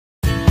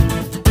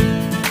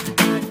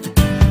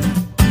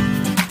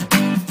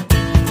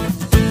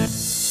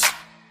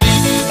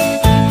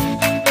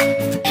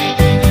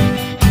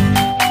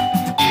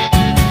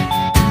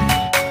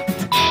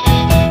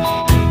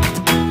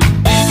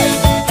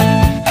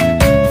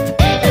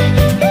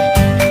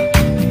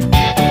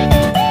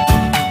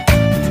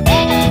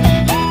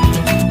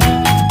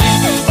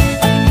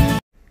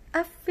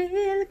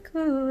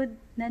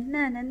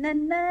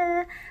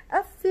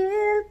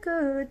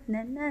good.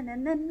 Na na na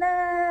na na.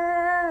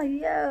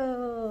 Yo.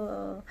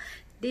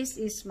 This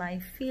is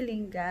my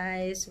feeling,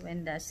 guys,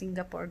 when the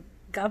Singapore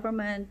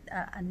government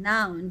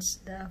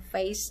announced the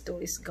phase 2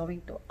 is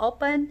going to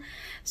open.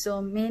 So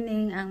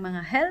meaning ang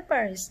mga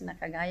helpers na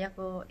kagaya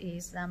ko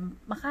is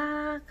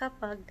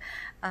makakapag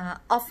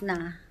off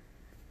na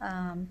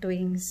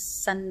tuwing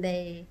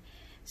Sunday.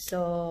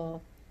 So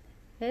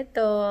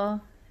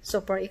eto,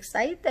 super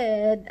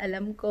excited.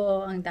 Alam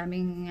ko ang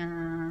daming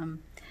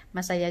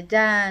masaya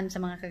dyan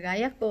sa mga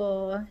kagaya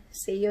ko.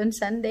 See you on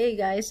Sunday,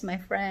 guys, my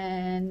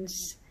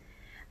friends.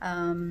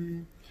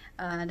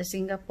 The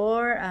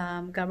Singapore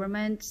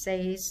government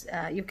says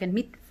you can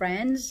meet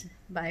friends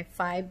by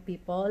 5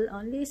 people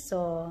only.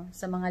 So,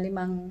 sa mga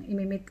 5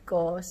 imimit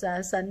ko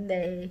sa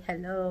Sunday,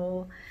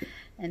 hello.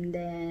 And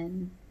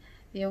then,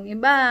 yung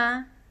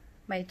iba,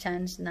 may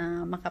chance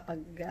na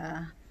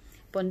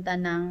makapagpunta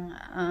ng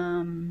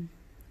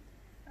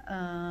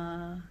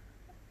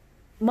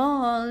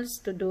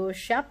malls to do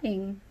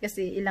shopping.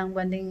 Kasi ilang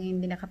buwan din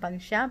hindi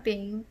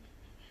nakapag-shopping.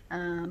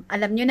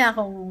 Alam nyo na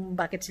kung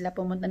bakit sila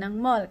pumunta ng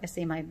mall,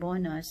 kasi may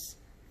bonus.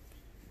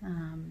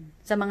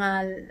 Sa mga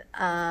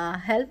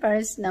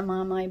helpers na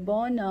mga may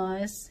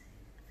bonus,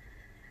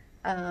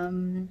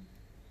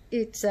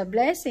 it's a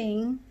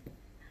blessing.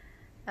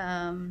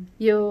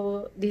 You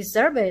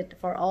deserve it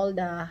for all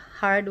the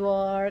hard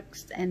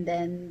works and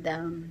then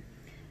the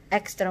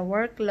extra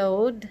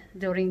workload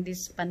during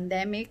this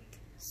pandemic.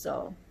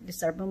 So,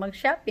 deserve mo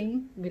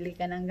mag-shopping, bili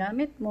ka ng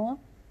gamit mo.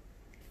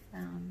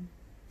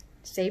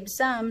 Save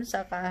some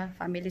sa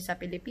family sa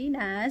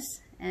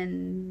Pilipinas,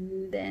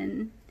 and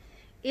then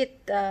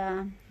eat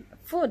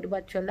food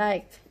what you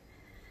like.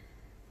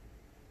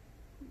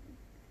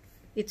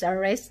 It's a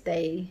rest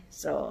day,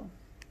 so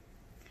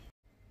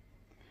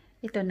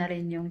ito na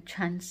rin yung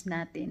chance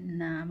natin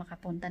na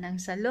makapunta ng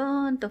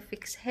salon to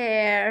fix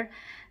hair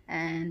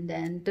and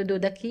then to do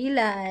the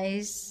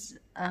kilays.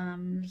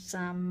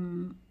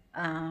 Some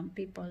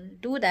people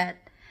do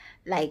that,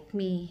 like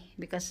me,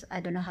 because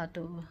I don't know how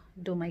to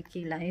do my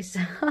kilays.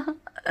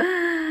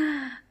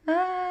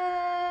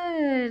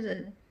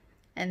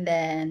 And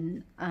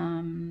then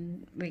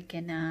we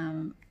can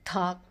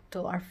talk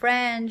to our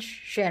friends,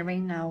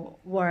 sharing our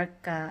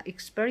work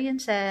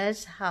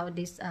experiences, how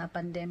this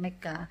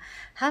pandemic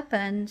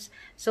happens.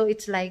 So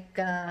it's like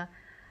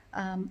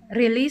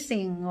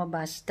releasing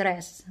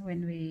stress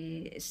when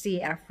we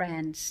see our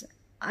friends.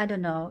 I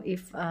don't know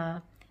if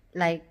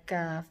like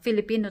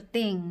Filipino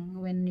thing,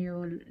 when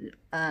you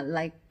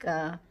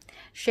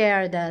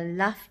share the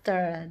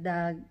laughter,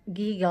 the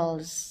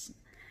giggles.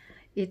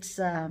 It's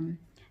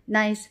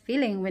nice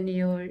feeling when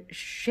you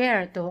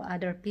share to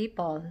other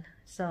people.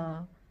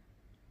 So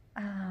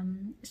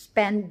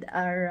spend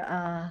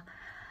our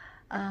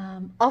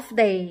off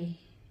day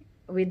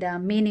with a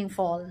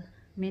meaningful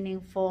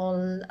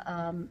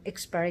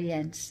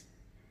experience.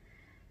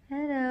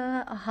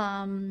 Hello,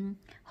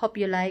 hope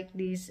you like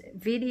this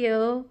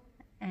video,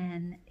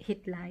 and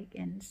hit like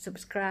and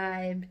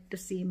subscribe to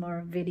see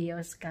more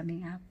videos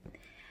coming up.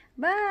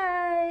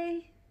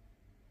 Bye!